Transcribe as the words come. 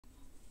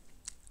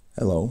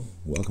Hello,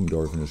 welcome to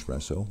Orphan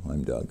Espresso.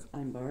 I'm Doug.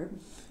 I'm Barb.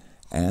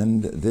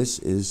 And this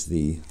is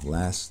the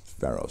last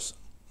Pharos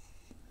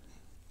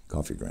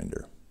coffee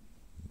grinder.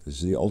 This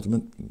is the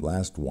ultimate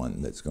last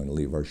one that's going to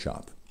leave our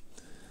shop.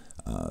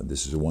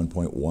 This is a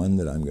 1.1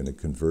 that I'm going to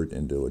convert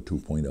into a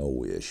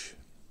 2.0-ish.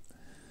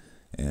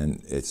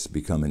 And it's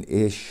become an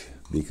ish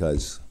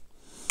because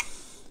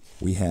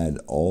we had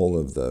all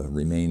of the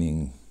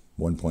remaining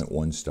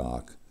 1.1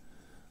 stock.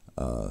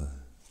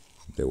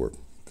 There were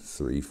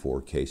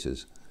 3-4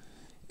 cases.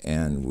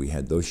 And we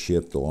had those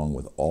shipped along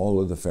with all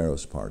of the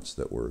Pharos parts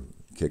that were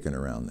kicking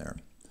around there.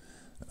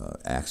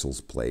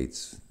 Axles,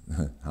 plates,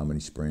 how many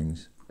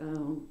springs?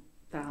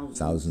 Thousands.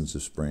 Thousands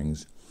of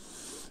springs.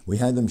 We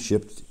had them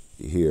shipped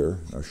here,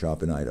 our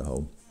shop in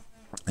Idaho.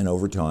 And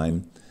over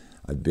time,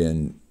 I've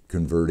been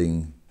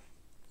converting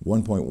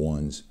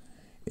 1.1s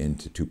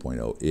into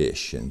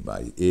 2.0-ish. And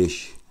by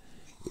ish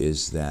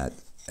is that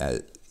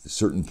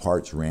certain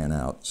parts ran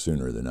out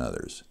sooner than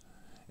others.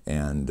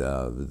 And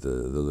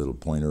the little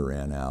pointer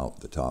ran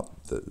out, the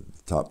top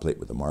plate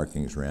with the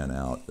markings ran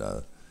out.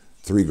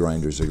 3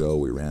 grinders ago,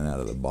 we ran out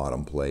of the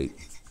bottom plate.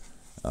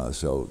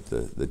 So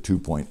the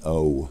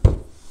 2.0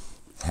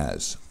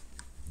 has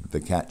the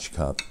catch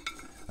cup,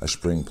 a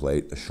spring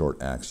plate, a short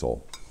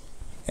axle,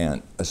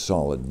 and a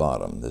solid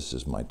bottom. This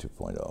is my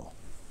 2.0,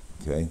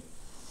 okay?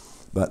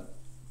 But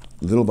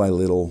little by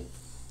little,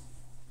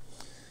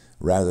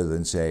 rather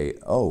than say,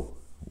 oh,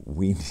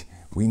 we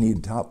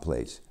need top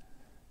plates,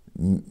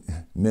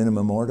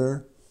 minimum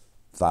order,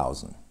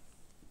 1,000.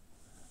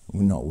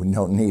 No, we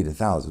don't need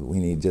 1,000. We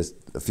need just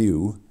a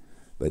few.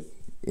 But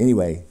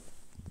anyway,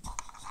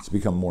 it's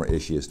become more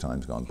ishy as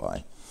time's gone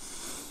by.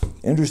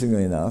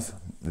 Interestingly enough,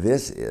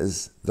 this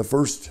is the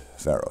first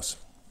Pharos.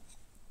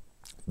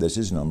 This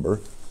is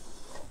number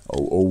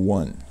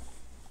 001.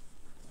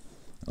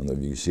 I don't know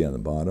if you can see on the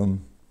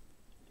bottom.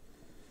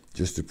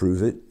 Just to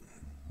prove it,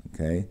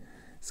 okay?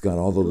 It's got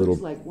all the little...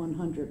 Looks like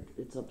 100.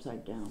 It's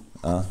upside down.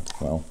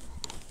 Well...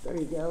 There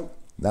you go.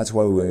 That's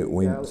why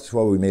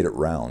we made it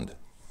round,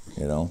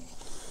 you know,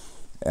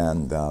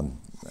 and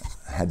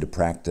had to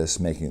practice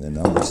making the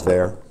numbers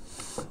there.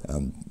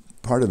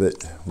 Part of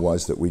it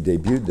was that we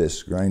debuted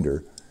this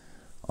grinder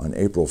on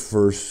April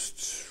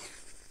 1st,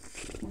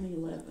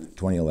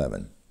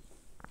 2011.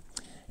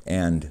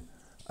 And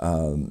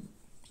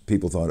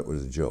people thought it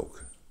was a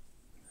joke.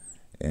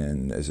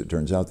 And as it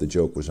turns out, the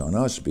joke was on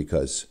us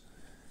because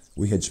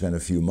we had spent a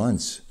few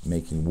months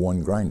making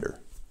one grinder.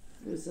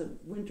 It was a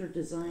winter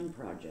design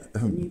project,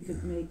 and you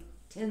could make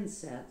 10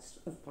 sets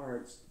of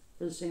parts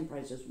for the same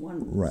price as one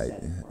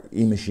set of parts.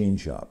 E-machine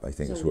shop, I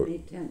think, so is we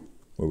made 10.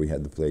 Where we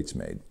had the plates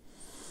made.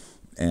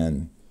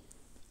 And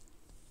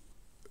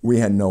we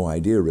had no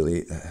idea,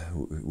 really.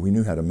 We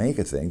knew how to make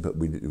a thing, but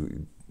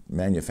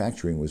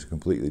manufacturing was a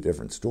completely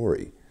different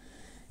story.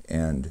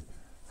 And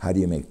how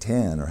do you make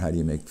 10, or how do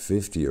you make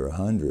 50 or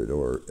 100,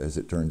 or, as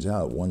it turns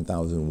out,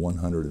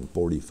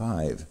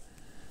 1,145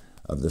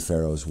 of the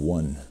Pharos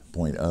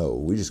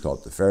 1.0. We just called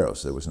it the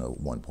Pharos. There was no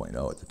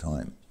 1.0 at the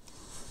time.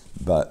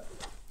 But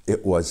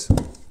it was,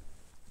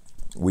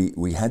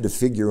 we had to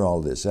figure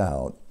all this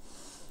out,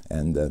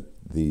 and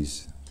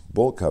these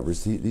bolt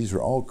covers, these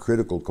are all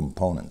critical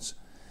components.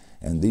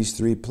 And these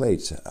 3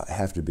 plates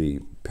have to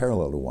be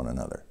parallel to one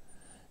another,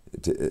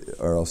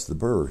 or else the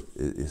burr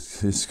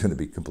is going to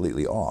be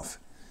completely off.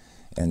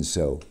 And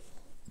so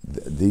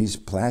these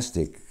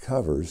plastic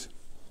covers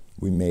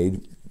we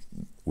made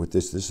with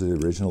this is the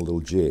original little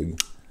jig,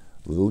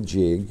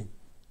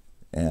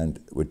 and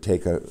would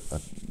take a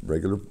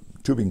regular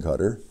tubing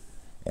cutter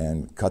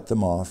and cut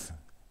them off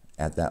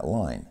at that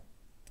line.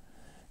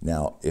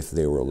 Now, if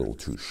they were a little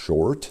too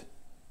short,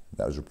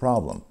 that was a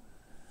problem.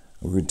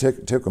 We would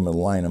take them and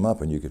line them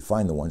up, and you could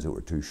find the ones that were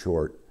too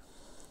short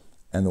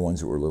and the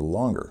ones that were a little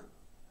longer.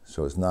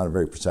 So it's not a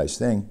very precise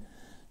thing.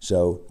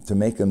 So to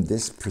make them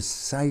this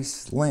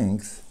precise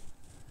length,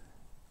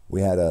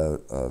 we had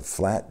a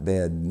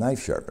flatbed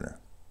knife sharpener.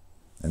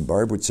 And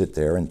Barb would sit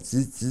there, and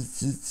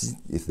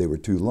if they were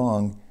too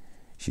long,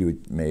 she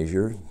would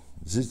measure,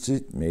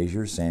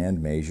 measure,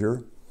 sand,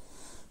 measure,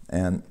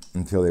 and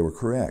until they were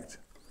correct.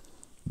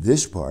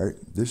 This part,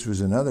 this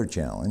was another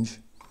challenge.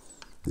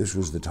 This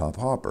was the top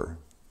hopper,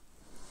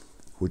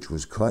 which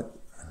was cut.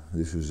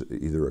 This was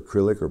either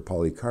acrylic or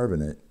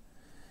polycarbonate,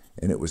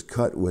 and it was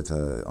cut with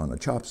on a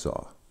chop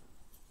saw.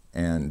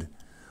 And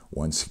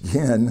once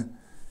again,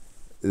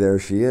 there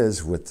she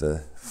is with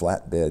the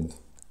flatbed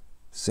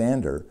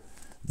sander,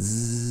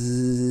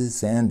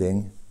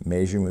 sanding,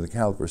 measuring with a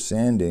caliper,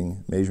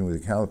 sanding, measuring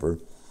with a caliper,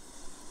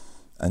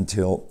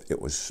 until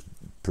it was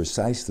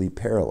precisely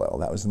parallel.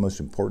 That was the most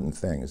important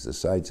thing, is the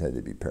sides had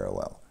to be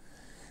parallel.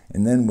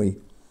 And then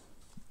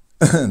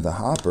the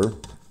hopper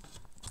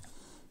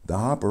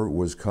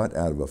was cut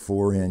out of a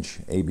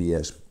 4-inch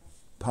ABS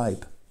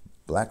pipe,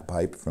 black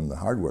pipe from the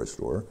hardware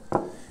store,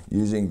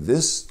 using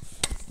this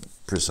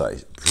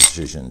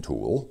precision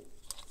tool,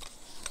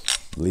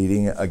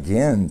 leading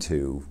again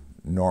to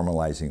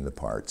normalizing the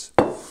parts.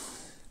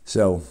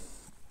 So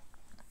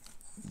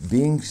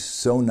being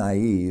so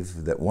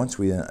naive that once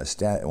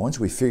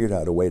we figured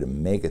out a way to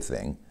make a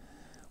thing,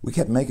 we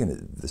kept making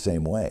it the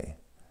same way.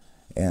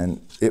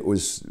 And it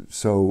was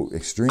so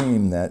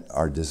extreme that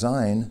our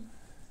design,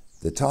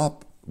 the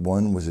top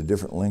one was a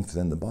different length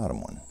than the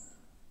bottom one.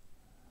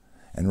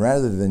 And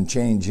rather than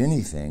change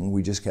anything,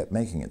 we just kept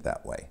making it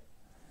that way.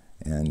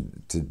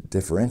 And to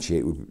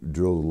differentiate, we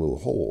drilled a little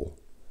hole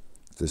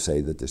to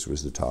say that this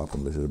was the top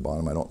and this is the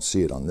bottom. I don't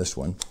see it on this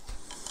one.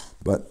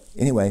 But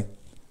anyway,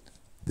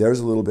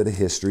 there's a little bit of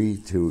history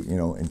to, you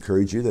know,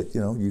 encourage you that,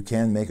 you know, you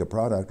can make a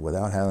product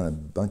without having a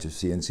bunch of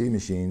CNC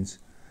machines,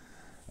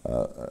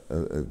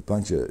 a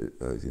bunch of,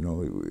 you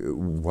know, it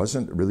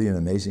wasn't really an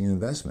amazing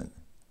investment.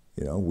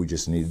 You know, we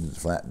just needed a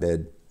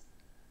flatbed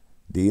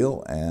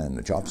deal and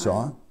a chop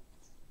saw.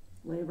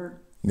 Labor.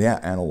 Yeah,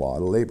 and a lot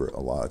of labor, a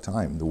lot of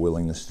time, the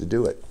willingness to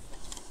do it.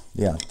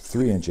 Yeah,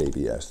 3-inch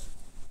ABS.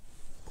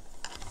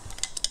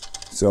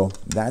 So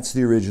that's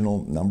the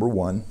original number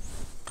one.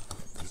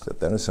 Set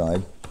that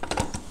aside.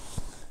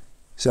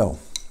 So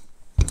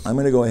I'm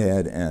going to go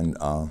ahead and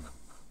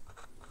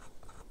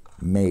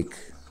make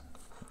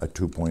a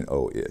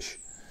 2.0-ish.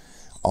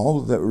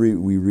 All that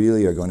we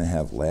really are going to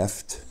have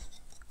left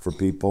for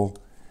people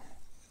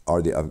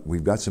are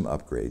we've got some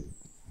upgrade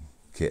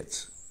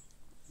kits.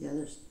 Yeah,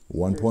 there's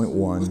 1.1.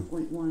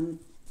 1.1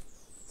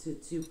 to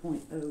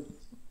 2.0.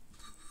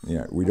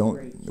 Yeah, we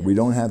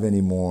don't have any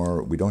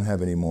more. We don't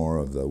have any more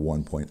of the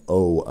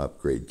 1.0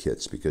 upgrade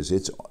kits because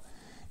it's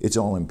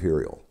all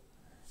imperial,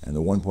 and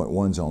the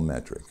 1.1's all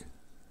metric,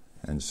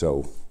 and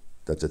so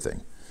that's a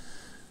thing.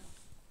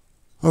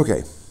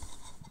 Okay,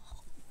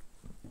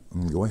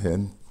 I'm gonna go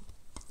ahead,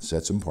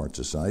 set some parts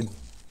aside,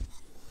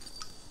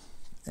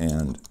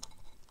 and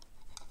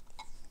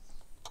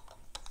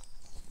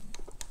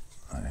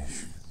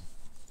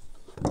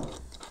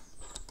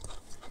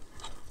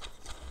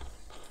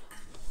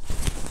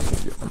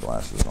get my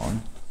glasses on,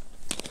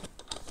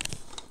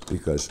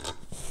 because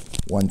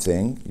one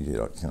thing you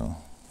know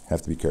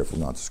have to be careful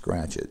not to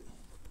scratch it.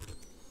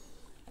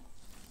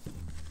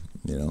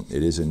 You know,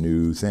 it is a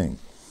new thing.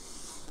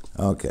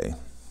 Okay,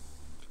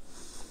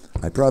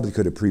 I probably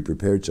could have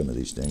pre-prepared some of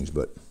these things,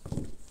 but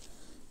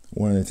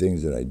one of the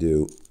things that I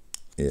do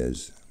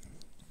is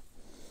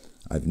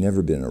I've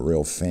never been a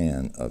real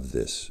fan of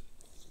this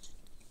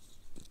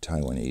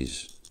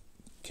Taiwanese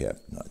cap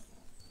nut.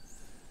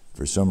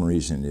 For some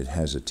reason, it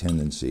has a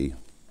tendency.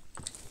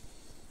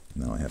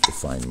 Now I have to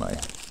find my.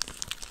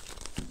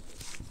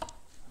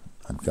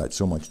 I've got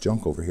so much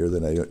junk over here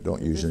that I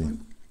don't usually.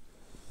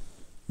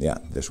 Yeah,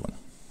 this one.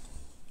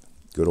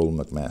 Good old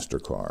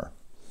McMaster car.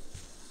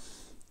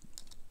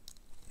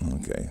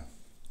 Okay,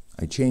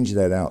 I changed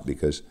that out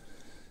because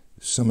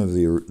some of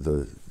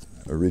the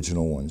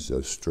original ones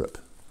strip.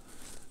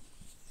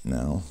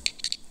 Now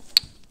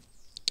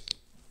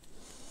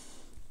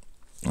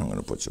I'm going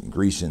to put some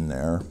grease in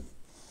there.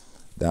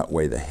 That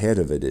way the head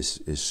of it is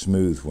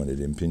smooth when it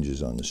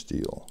impinges on the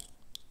steel.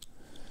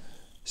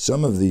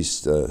 Some of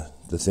these, the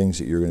things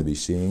that you're going to be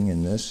seeing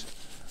in this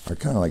are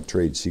kind of like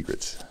trade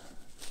secrets.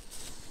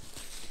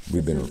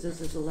 Since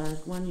this is the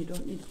last one, you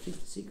don't need to keep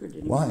it secret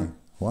anymore.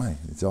 Why?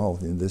 It's all,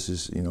 this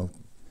is, you know,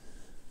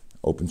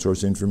 open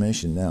source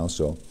information now,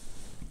 so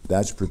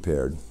that's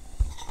prepared.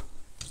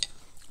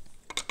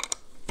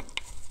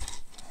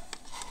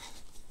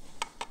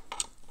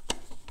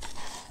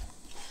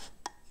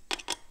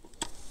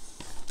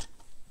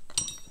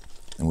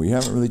 And we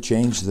haven't really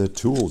changed the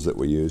tools that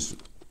we use.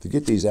 To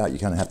get these out, you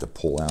kind of have to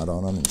pull out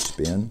on them and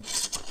spin.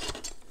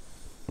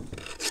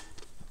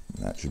 And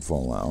that should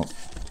fall out.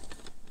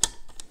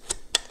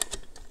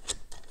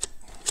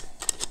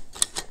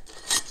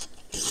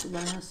 The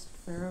last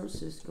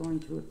Pharos is going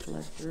to a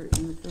collector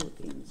in the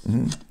Philippines.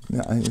 Mm-hmm.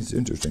 Yeah, it's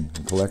interesting.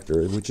 A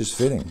collector, which is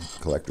fitting.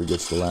 Collector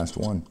gets the last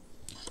one.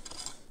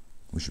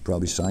 We should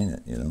probably sign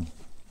it, you know.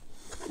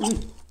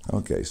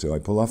 Okay, so I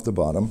pull off the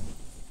bottom.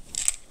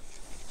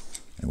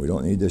 And we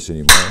don't need this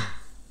anymore.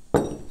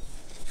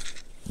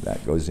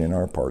 That goes in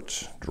our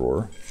parts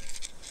drawer.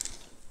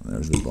 And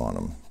there's the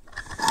bottom.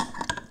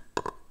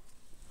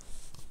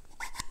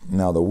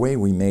 Now the way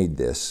we made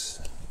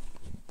this,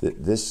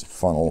 this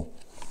funnel,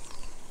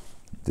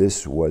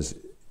 this was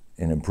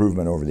an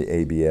improvement over the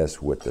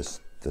ABS with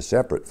the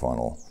separate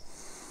funnel,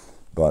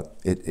 but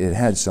it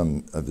had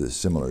some of the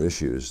similar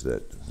issues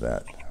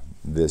that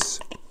this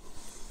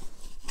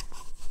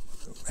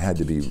had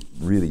to be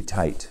really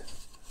tight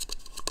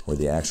where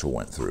the axle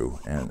went through,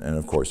 and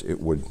of course it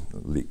would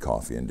leak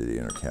coffee into the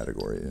inner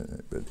category.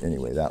 But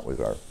anyway, that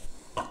was our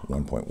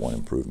 1.1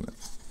 improvement.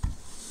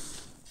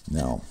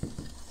 Now,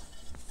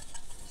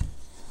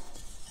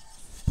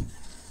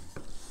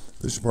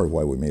 this is part of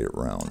why we made it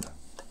round.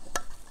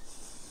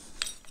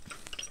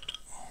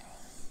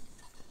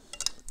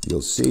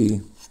 You'll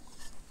see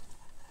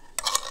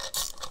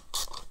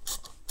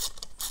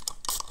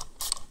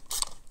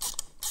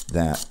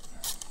that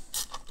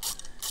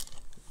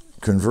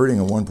converting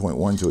a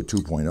 1.1 to a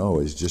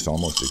 2.0 is just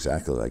almost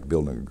exactly like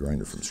building a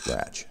grinder from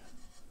scratch.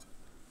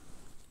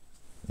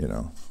 You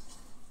know,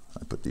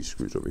 I put these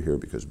screws over here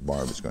because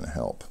Barb is going to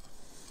help.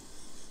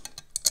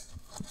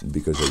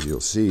 because as you'll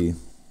see,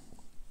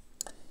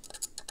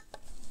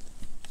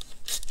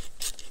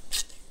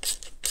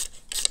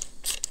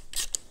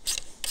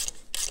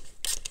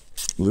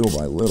 little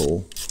by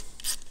little,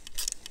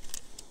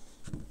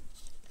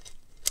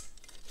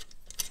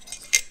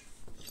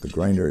 the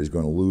grinder is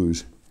going to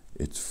lose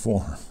its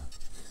form.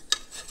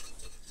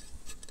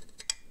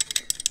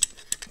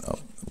 Oh,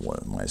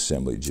 my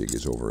assembly jig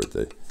is over at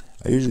the...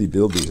 I usually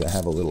build these. I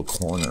have a little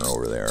corner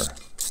over there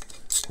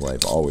where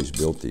I've always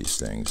built these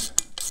things,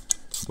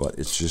 but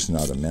it's just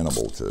not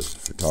amenable to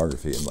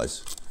photography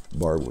unless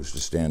Barb was to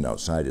stand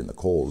outside in the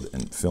cold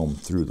and film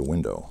through the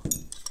window.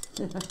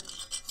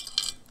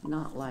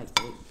 Not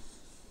likely.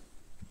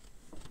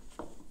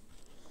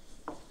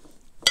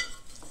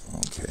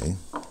 Okay.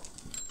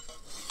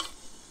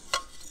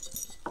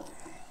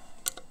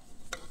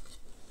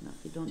 No,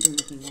 if you don't do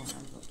anything more,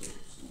 I'll do it.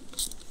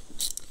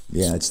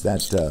 Yeah, it's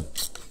that...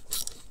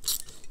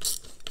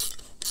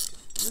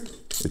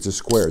 it's a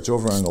square. It's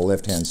over on the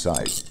left-hand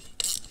side.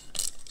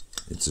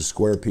 It's a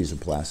square piece of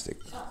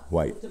plastic,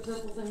 white. With the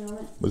purple thing on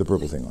it? With a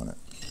purple thing on it.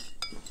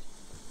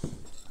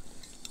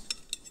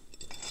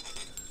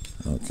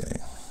 Okay.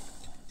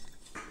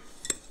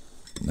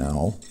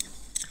 Now,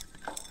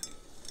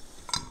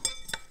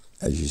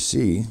 as you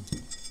see,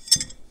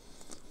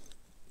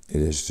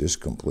 it is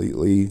just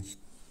completely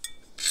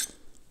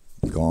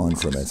gone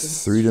from a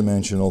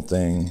three-dimensional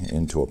thing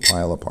into a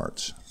pile of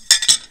parts.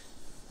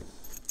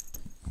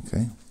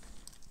 Okay?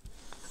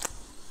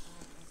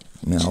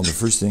 Now, the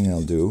first thing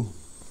I'll do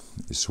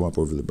is swap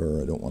over the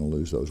burr. I don't want to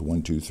lose those.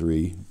 1, 2,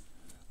 3.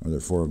 Are there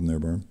 4 of them there,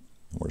 Barb?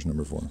 Where's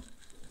number 4?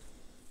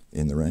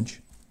 In the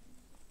wrench?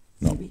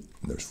 No, Maybe.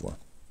 There's 4.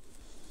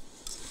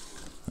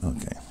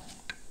 Okay.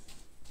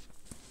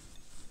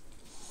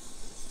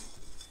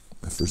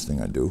 The first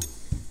thing I do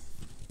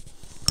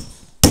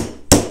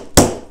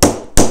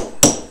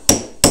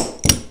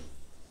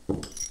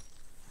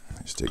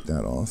is take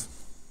that off.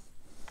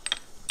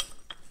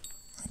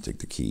 I take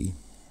the key.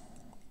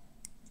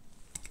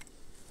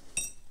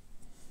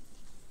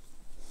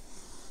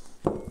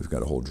 We've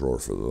got a whole drawer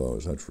for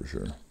those, that's for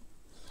sure.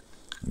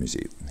 Let me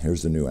see.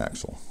 Here's the new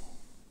axle.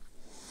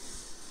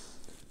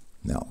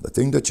 Now, the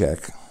thing to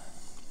check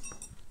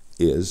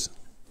is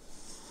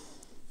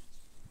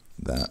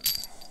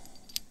that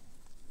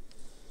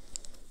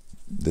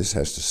this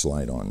has to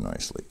slide on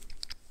nicely.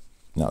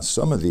 Now,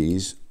 some of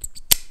these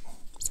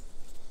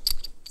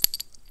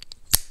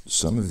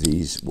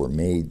were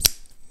made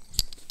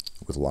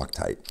with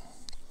Loctite,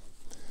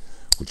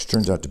 which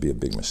turns out to be a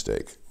big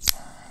mistake.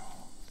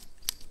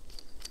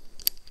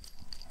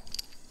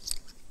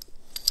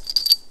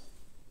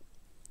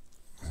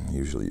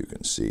 Usually you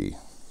can see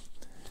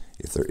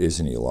if there is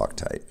any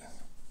Loctite,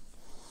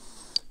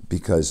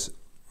 because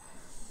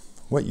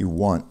what you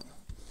want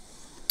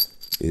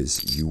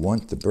is you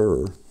want the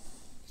burr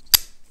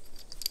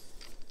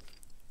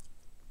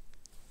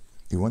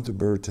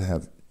to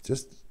have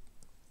just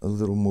a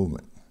little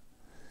movement.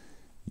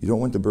 You don't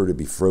want the burr to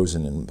be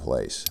frozen in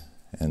place.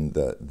 And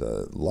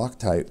the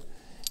Loctite,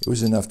 it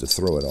was enough to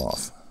throw it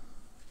off.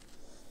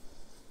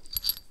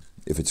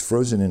 If it's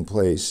frozen in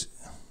place,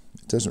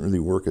 it doesn't really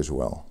work as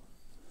well.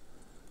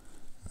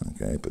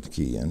 Okay, put the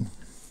key in.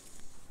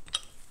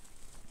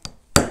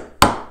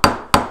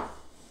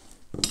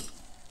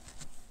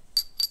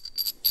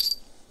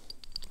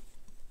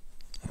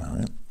 All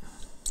right.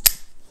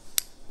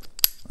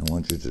 I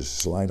want you to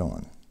slide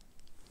on.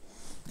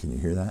 Can you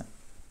hear that?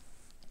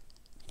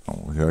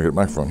 Oh, I gotta get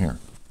my microphone here.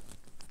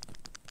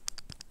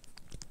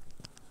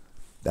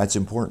 That's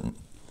important.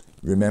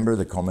 Remember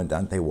the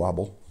Comandante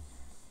wobble?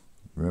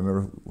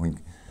 Remember when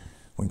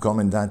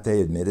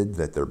Comandante admitted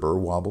that their burr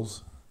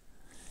wobbles?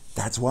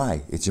 That's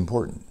why it's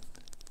important.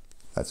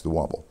 That's the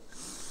wobble.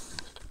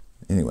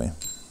 Anyway.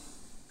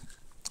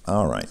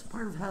 All right. It's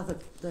part of how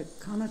the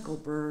conical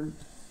burr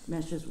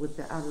meshes with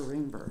the outer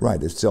ring burr.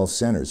 Right, it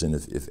self-centers. And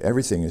if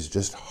everything is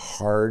just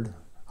hard,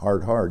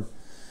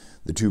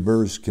 the two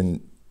burrs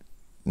can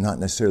not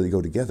necessarily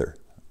go together.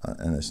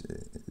 And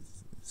it's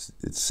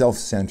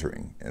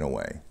self-centering in a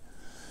way.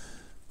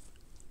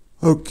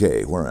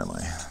 Okay, where am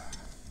I?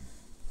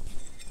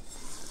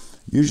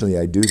 Usually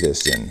I do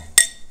this in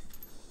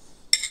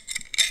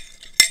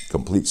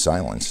complete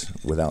silence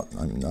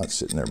I'm not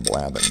sitting there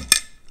blabbing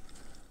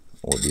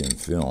or being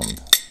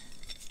filmed.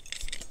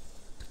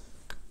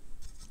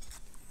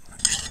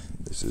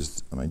 This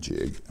is my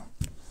jig.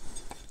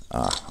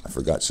 I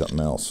forgot something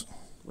else.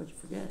 What'd you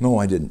forget? No,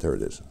 I didn't. There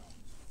it is.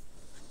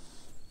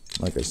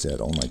 Like I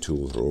said, all my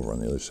tools are over on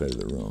the other side of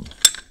the room.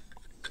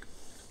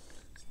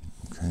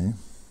 Okay.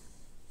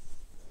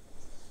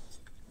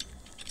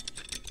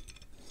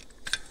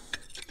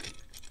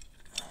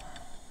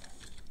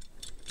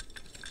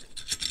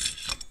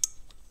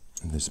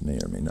 This may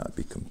or may not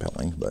be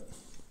compelling, but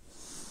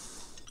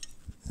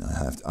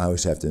I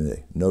always have to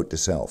note to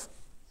self,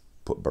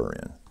 put burr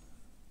in.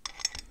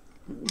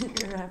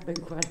 There have been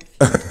quite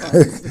a few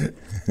times.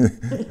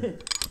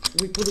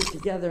 We put it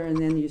together and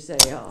then you say,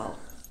 oh,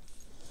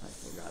 I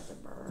forgot the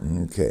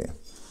burr. Okay.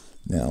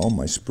 Now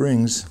my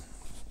springs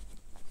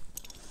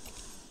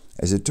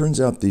As it turns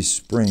out, these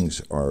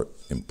springs are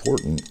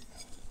important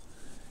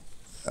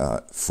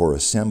for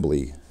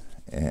assembly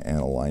and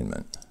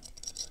alignment,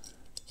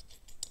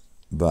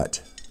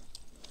 but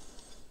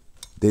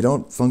they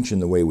don't function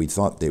the way we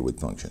thought they would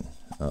function.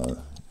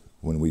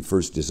 When we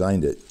first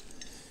designed it,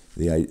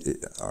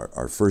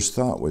 our first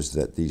thought was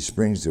that these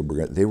springs,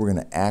 they were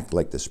going to act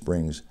like the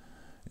springs,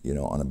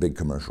 on a big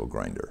commercial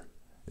grinder.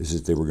 Is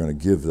that they were going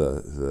to give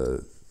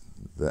the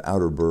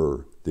outer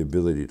burr the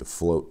ability to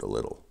float a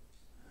little.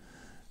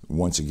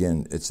 Once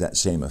again, it's that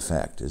same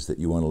effect, is that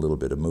you want a little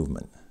bit of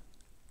movement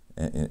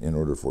in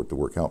order for it to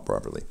work out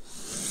properly.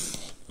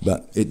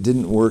 But it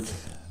didn't work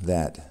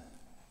that.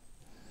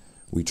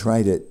 We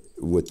tried it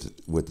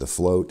with the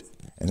float,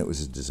 and it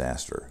was a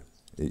disaster.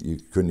 You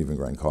couldn't even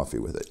grind coffee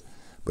with it.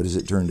 But as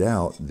it turned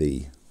out,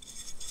 the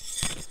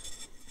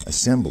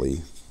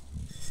assembly,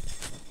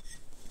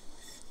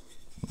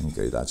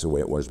 okay, that's the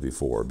way it was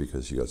before,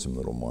 because you got some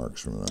little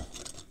marks from the,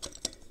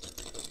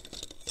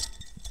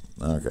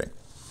 okay.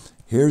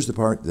 Here's the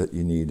part that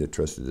you need a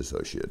trusted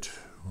associate.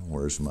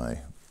 Where is it?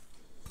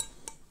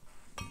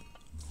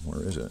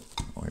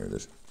 Oh, here it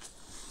is.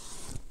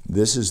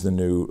 This is the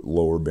new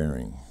lower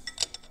bearing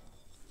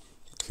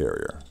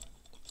carrier.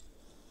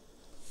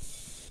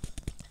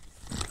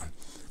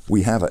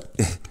 We have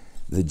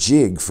the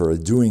jig for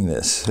doing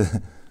this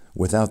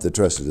without the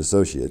trusted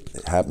associate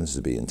happens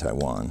to be in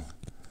Taiwan.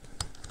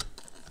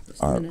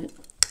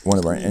 One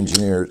of our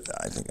engineers,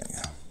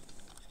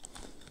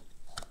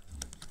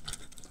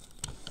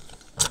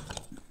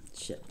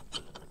 Shit.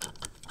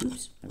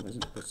 Oops, I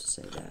wasn't supposed to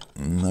say that.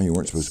 No, you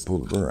weren't supposed to pull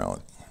the burr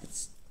out.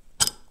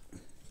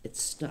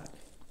 It's stuck.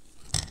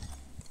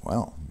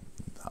 Wow,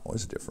 that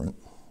was different.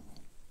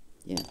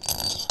 Yeah.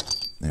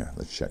 There,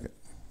 let's check it.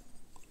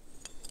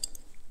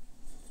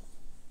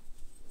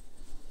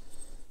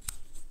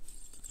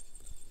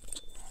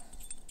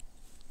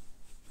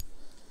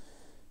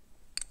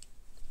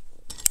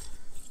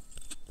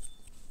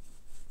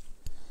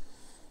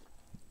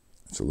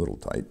 It's a little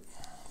tight.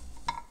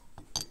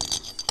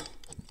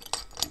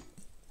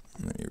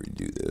 Let me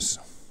redo this.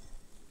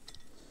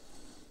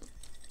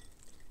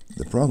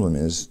 The problem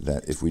is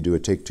that if we do a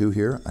take two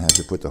here, I have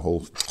to put the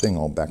whole thing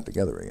all back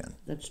together again.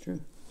 That's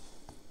true.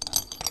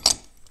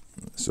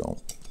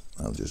 So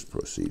I'll just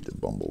proceed to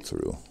bumble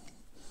through.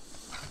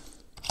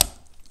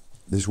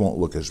 This won't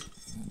look as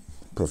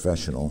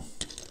professional,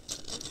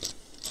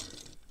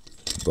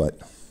 but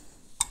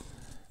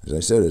as I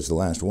said, it's the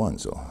last one,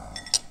 so.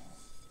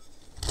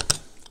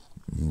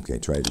 Okay,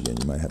 try it again.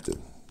 You might have to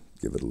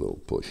give it a little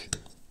push.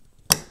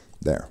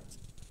 There.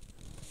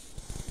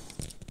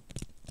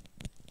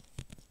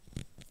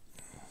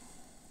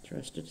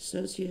 Trusted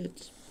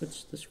associate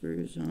puts the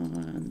screws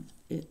on.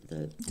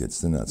 Gets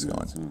the nuts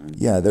going.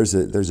 Yeah, there's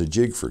a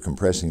jig for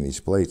compressing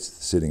these plates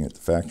sitting at the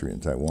factory in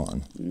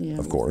Taiwan. Yeah,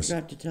 of course. I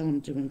forgot to tell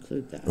them to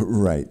include that.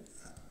 Right.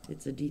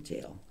 It's a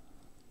detail.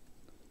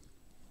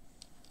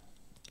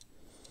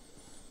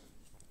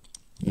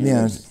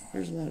 Yeah.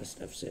 There's a lot of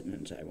stuff sitting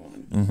in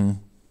Taiwan. Mm-hmm.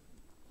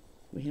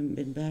 We haven't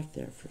been back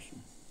there for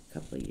a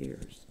couple of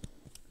years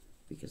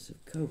because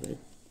of COVID.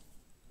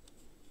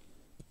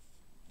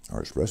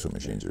 Our espresso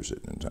machines are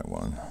sitting in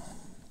Taiwan.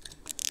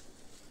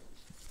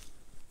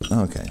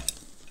 Okay.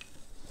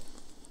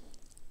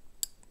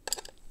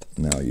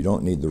 Now, you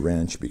don't need the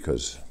wrench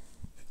because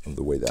of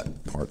the way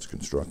that part's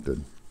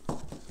constructed.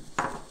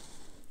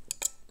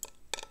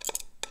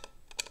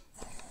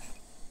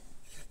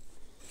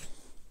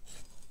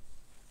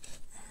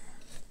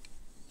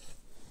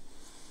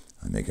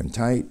 I make them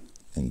tight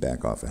and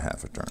back off a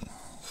half a turn.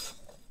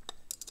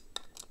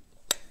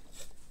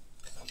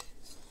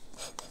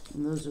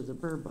 And those are the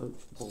burr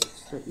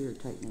bolts that you're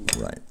tightening.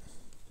 Right.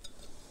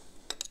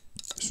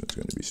 This one's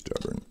going to be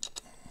stubborn.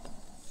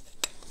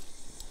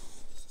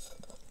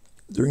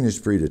 During this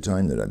period of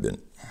time that I've been,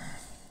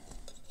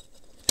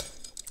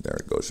 there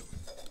it goes.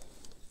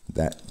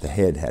 The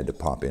head had to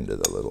pop into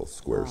the little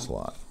square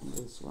slot.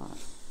 Little slot.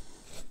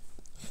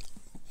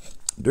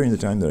 During the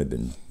time that I've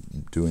been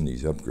doing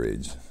these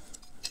upgrades,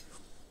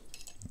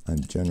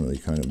 I've generally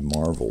kind of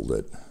marveled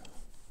at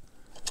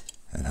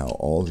how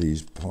all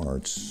these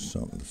parts,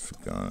 something's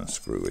kind of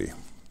screwy.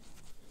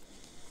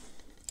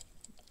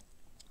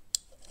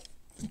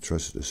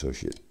 Trusted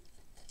associate.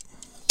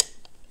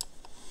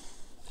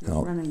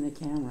 You're running the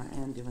camera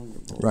and doing the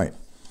bolts. Right.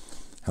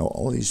 How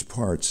all these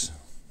parts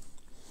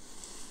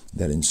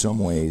that in some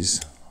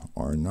ways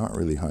are not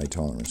really high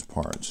tolerance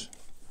parts.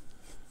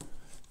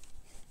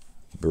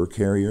 Burr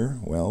carrier,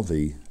 well,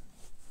 the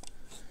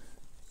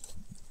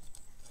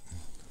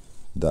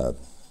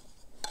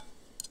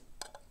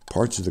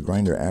parts of the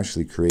grinder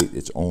actually create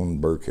its own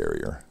burr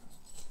carrier.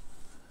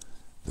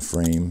 The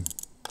frame,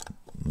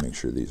 make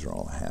sure these are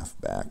all half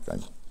back.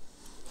 I'm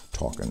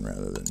talking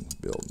rather than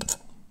building.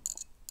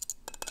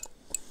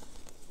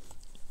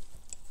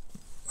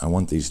 I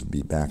want these to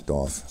be backed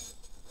off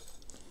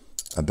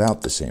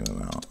about the same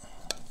amount.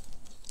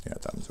 Yeah,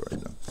 that was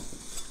right now.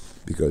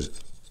 Because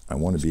I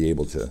want to be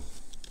able to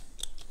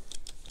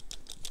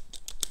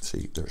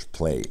see there's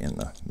play in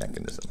the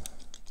mechanism.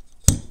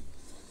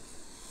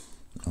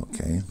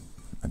 Okay,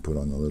 I put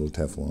on the little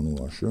Teflon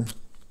washer.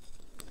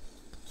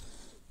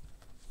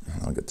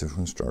 I'll get this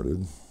one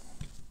started.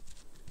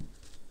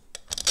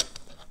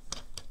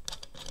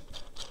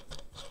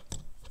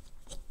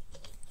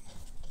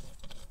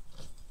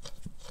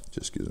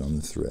 Just get it on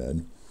the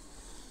thread.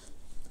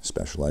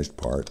 Specialized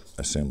part,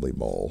 assembly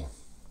ball.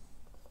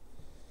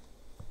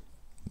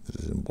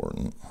 This is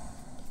important.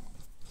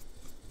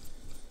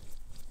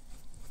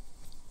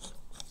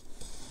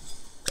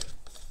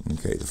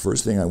 Okay, the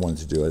first thing I want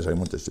to do is I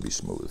want this to be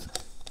smooth.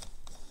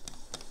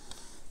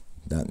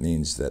 That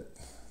means that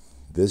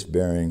this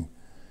bearing,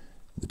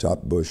 the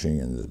top bushing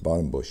and the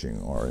bottom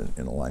bushing are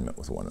in alignment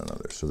with one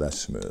another, so that's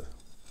smooth.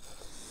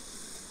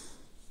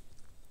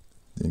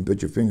 Then you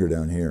put your finger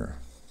down here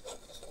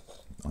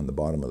on the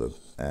bottom of the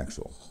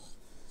axle.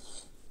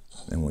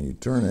 And when you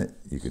turn it,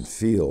 you can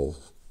feel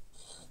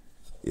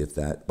if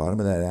that bottom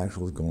of that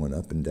axle is going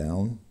up and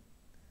down,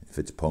 if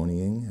it's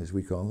ponying, as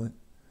we call it,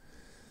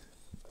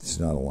 it's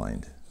not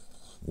aligned.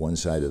 One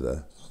side of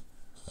the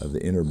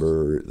inner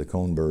burr, the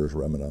cone burr is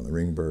rubbing on the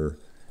ring burr,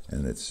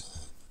 and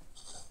it's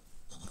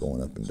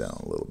going up and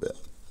down a little bit.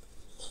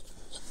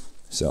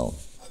 So,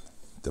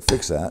 to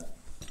fix that,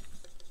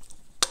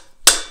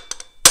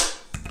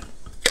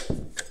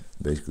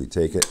 basically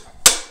take it,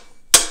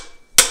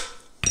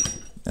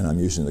 and I'm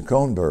using the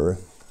cone burr,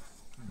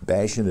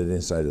 bashing it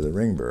inside of the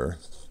ring burr.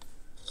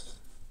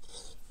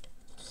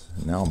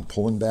 Now I'm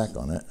pulling back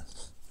on it,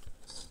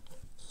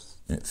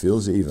 and it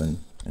feels even,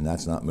 and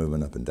that's not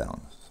moving up and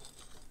down.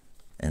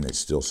 And it's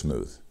still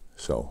smooth.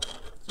 So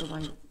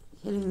by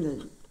hitting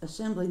the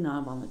assembly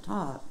knob on the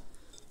top,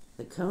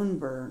 the cone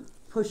burr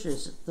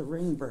pushes the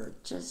ring burr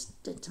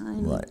just a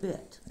tiny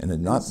bit. And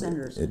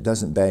it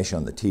doesn't bash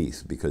on the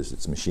teeth because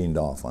it's machined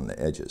off on the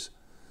edges.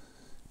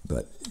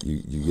 But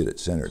you get it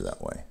centered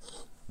that way.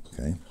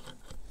 Okay?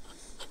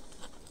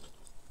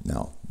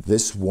 Now,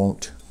 this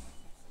won't,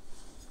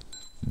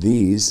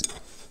 these,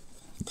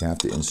 you have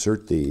to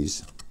insert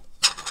these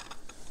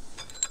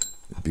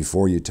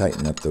before you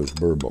tighten up those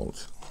burr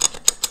bolts.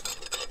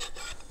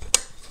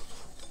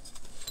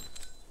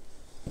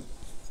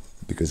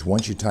 Because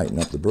once you tighten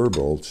up the burr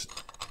bolts,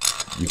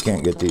 you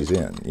can't get these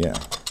in. Yeah.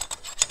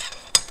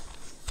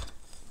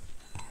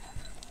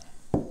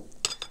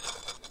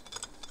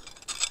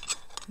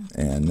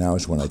 And now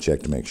is when I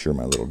check to make sure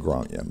my little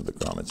grommet, the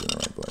grommet's in the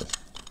right place.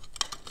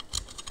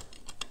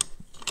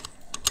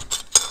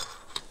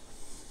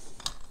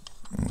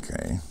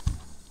 Okay.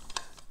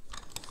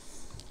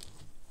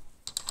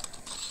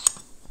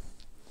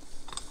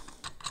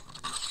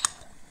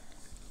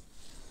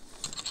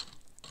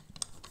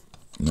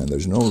 Now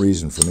there's no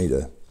reason for me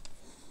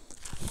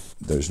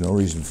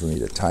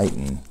to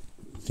tighten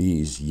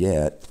these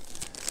yet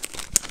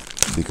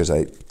because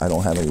I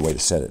don't have any way to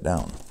set it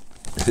down.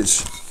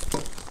 There's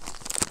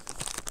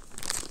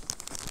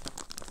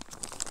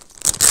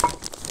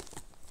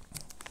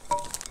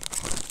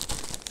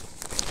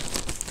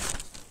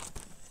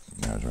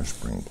our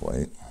spring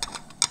plate.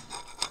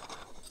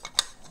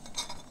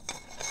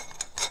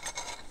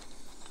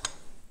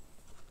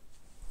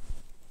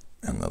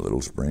 And the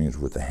little springs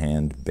with the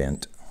hand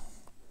bent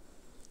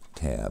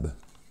tab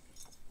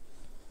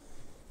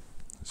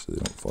so they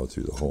don't fall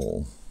through the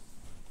hole.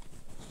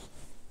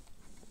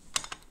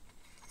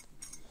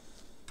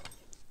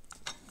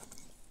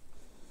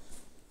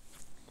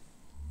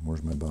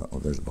 Where's my bottom? Oh,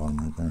 there's the bottom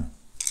right there.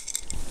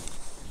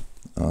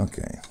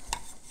 Okay.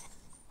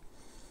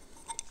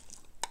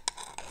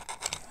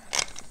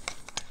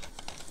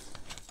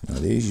 Now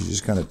these, you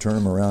just kind of turn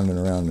them around and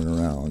around and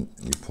around.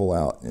 You pull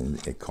out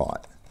and it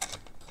caught.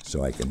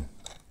 So I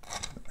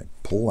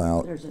pull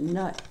out. There's a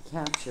nut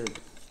captured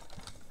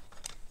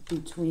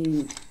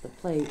between the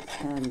plate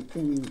and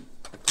in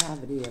the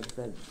cavity of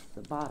the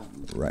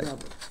bottom. Right.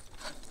 Rubber.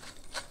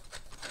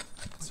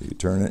 So you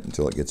turn it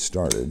until it gets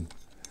started,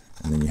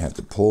 and then you have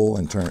to pull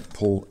and turn,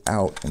 pull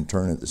out and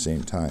turn at the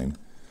same time.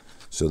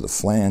 So the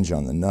flange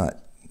on the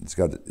nut, it's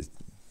a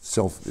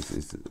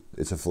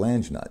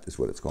flange nut, is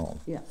what it's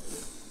called. Yeah.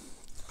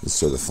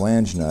 So the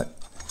flange nut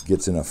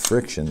gets enough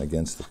friction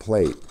against the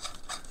plate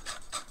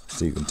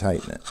so you can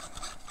tighten it.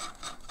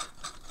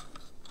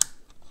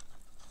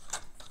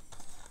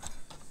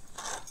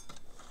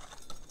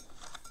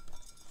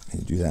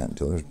 You do that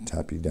until they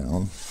tap you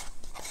down.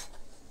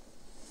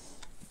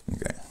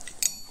 Okay.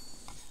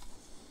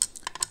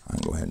 I'm going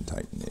to go ahead and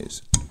tighten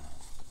these.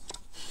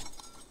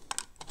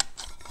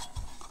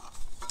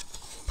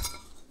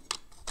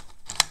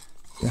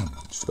 Yeah,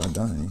 just about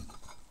done, eh?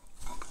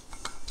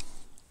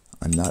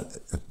 I'm not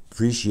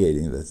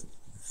appreciating the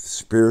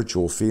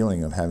spiritual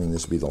feeling of having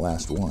this be the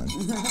last one.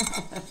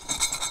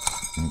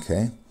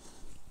 Okay?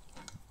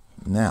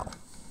 Now,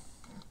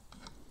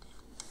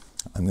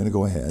 I'm going to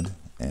go ahead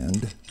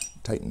and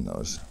tighten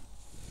those.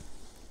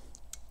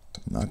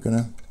 I'm not going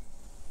to,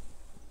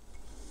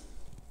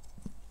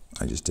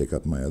 I just take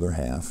up my other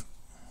half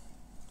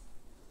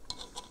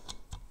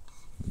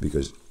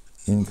because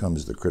in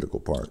comes the critical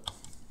part.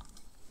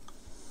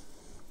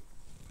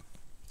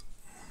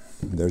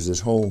 There's this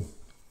whole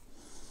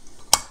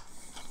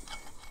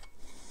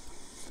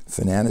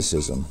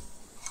fanaticism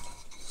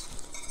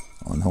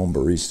on Home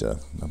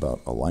Barista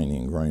about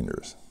aligning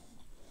grinders.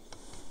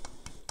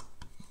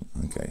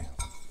 Okay.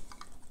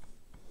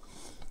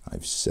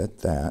 I've set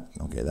that.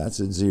 Okay, that's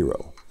at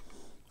 0.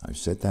 I've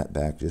set that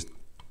back just.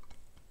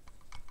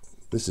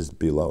 This is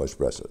below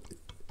espresso.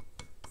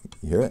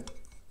 You hear it?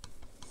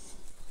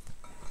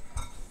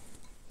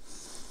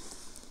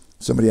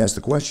 Somebody asked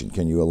the question,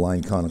 can you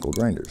align conical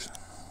grinders?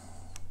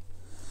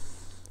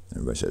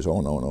 Everybody says,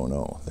 oh, no, no,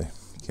 no. They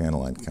can't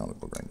align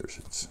conical grinders.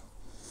 It's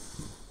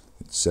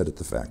set at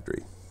the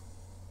factory.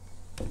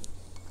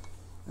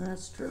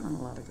 That's true on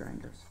a lot of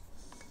grinders.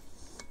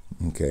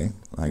 Okay,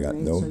 I got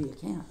Made no. so you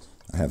can't.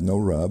 I have no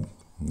rub,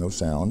 no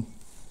sound.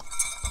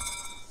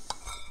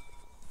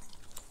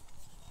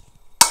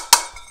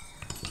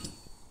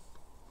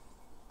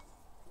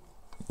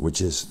 Which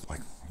is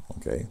like,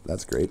 okay,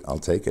 that's great. I'll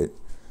take it.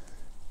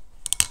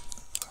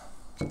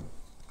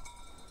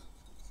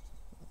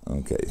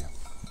 Okay,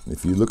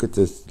 if you look at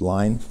this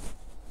line,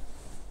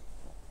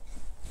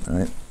 all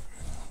right,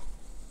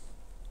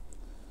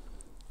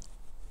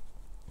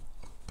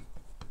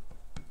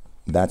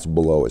 that's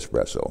below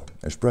espresso.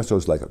 Espresso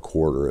is like a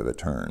quarter of a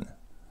turn.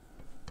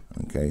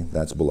 Okay,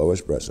 that's below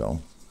espresso.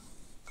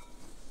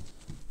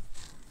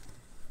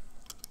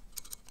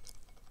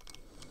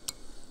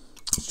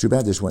 It's too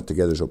bad this went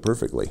together so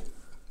perfectly.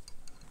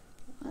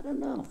 I don't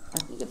know. I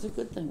think it's a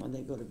good thing when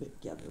they go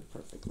together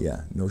perfectly.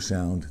 Yeah, no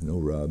sound, no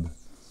rub.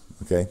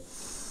 Okay,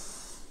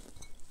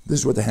 this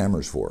is what the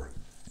hammer's for.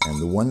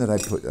 And the one that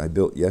I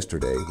built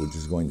yesterday, which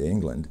is going to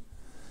England,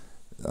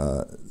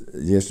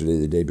 yesterday,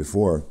 the day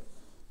before,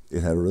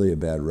 it had really a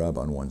bad rub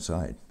on one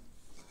side.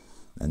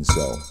 And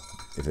so,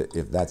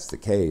 if that's the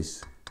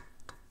case,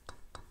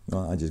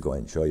 well, I'll just go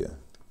ahead and show you.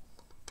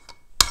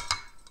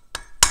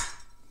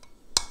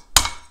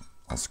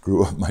 I'll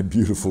screw up my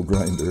beautiful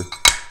grinder.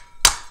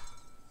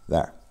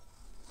 There.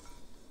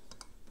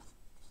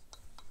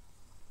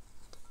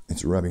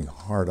 It's rubbing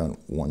hard on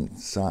one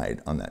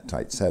side on that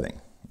tight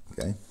setting,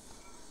 okay?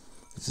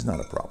 This is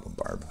not a problem,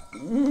 Barb.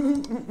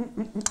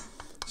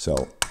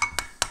 So,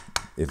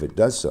 if it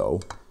does so,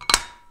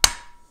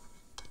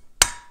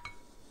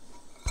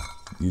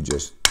 you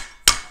just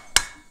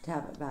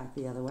tap it back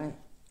the other way.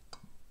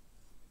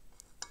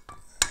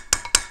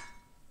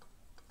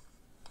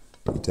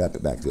 You tap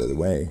it back the other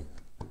way.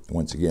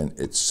 Once again,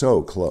 it's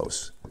so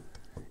close.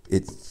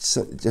 It's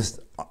just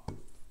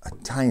a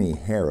tiny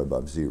hair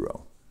above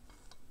 0.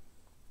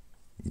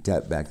 You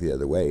tap back the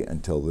other way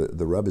until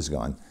the rub is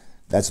gone.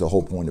 That's the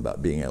whole point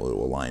about being able to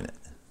align it,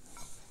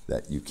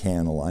 that you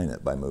can align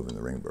it by moving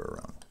the ring burr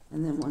around.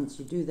 And then once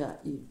you do that,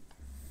 you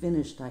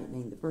finish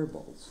tightening the burr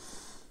bolts.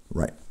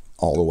 Right,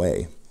 all the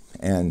way.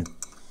 And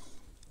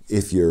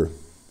if you're,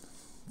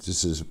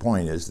 this is the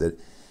point, is that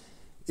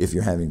if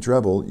you're having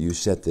trouble, you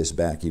set this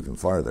back even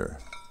farther,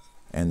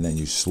 and then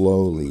you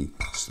slowly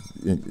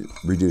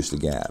reduce the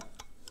gap.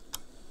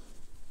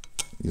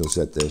 You'll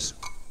set this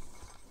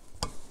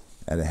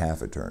at a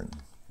half a turn,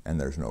 and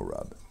there's no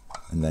rub.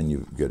 And then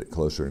you get it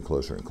closer and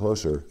closer and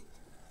closer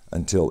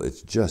until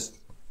it's just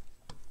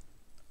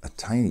a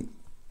tiny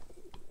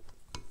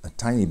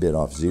bit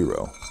off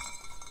 0.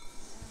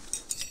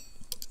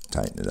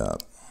 Tighten it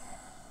up.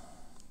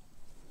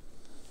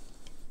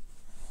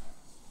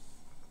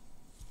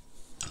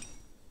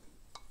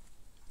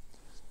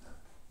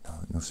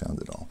 No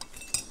sound at all.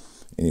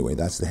 Anyway,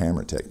 that's the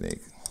hammer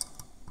technique.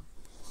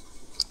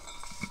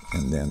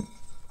 And then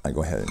I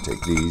go ahead and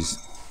take these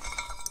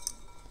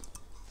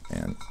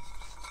and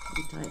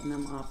you tighten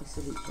them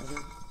opposite each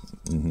other.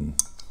 Mm-hmm.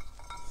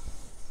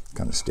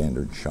 Kind of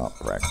standard shop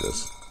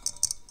practice.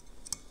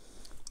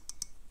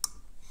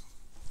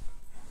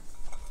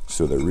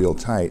 So they're real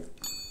tight.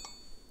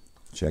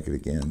 Check it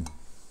again.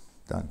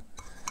 Done.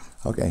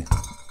 Okay.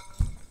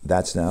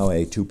 That's now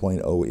a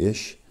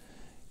 2.0-ish.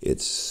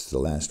 It's the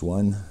last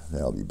one that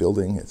I'll be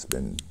building. It's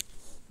been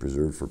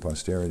preserved for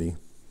posterity.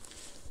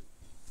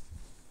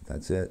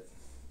 That's it.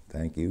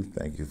 Thank you.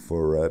 Thank you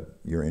for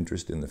your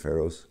interest in the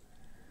Pharos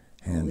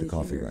hand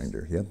coffee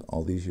grinder. Yep,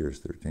 all these years,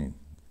 13.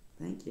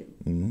 Thank you.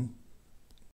 Mm-hmm.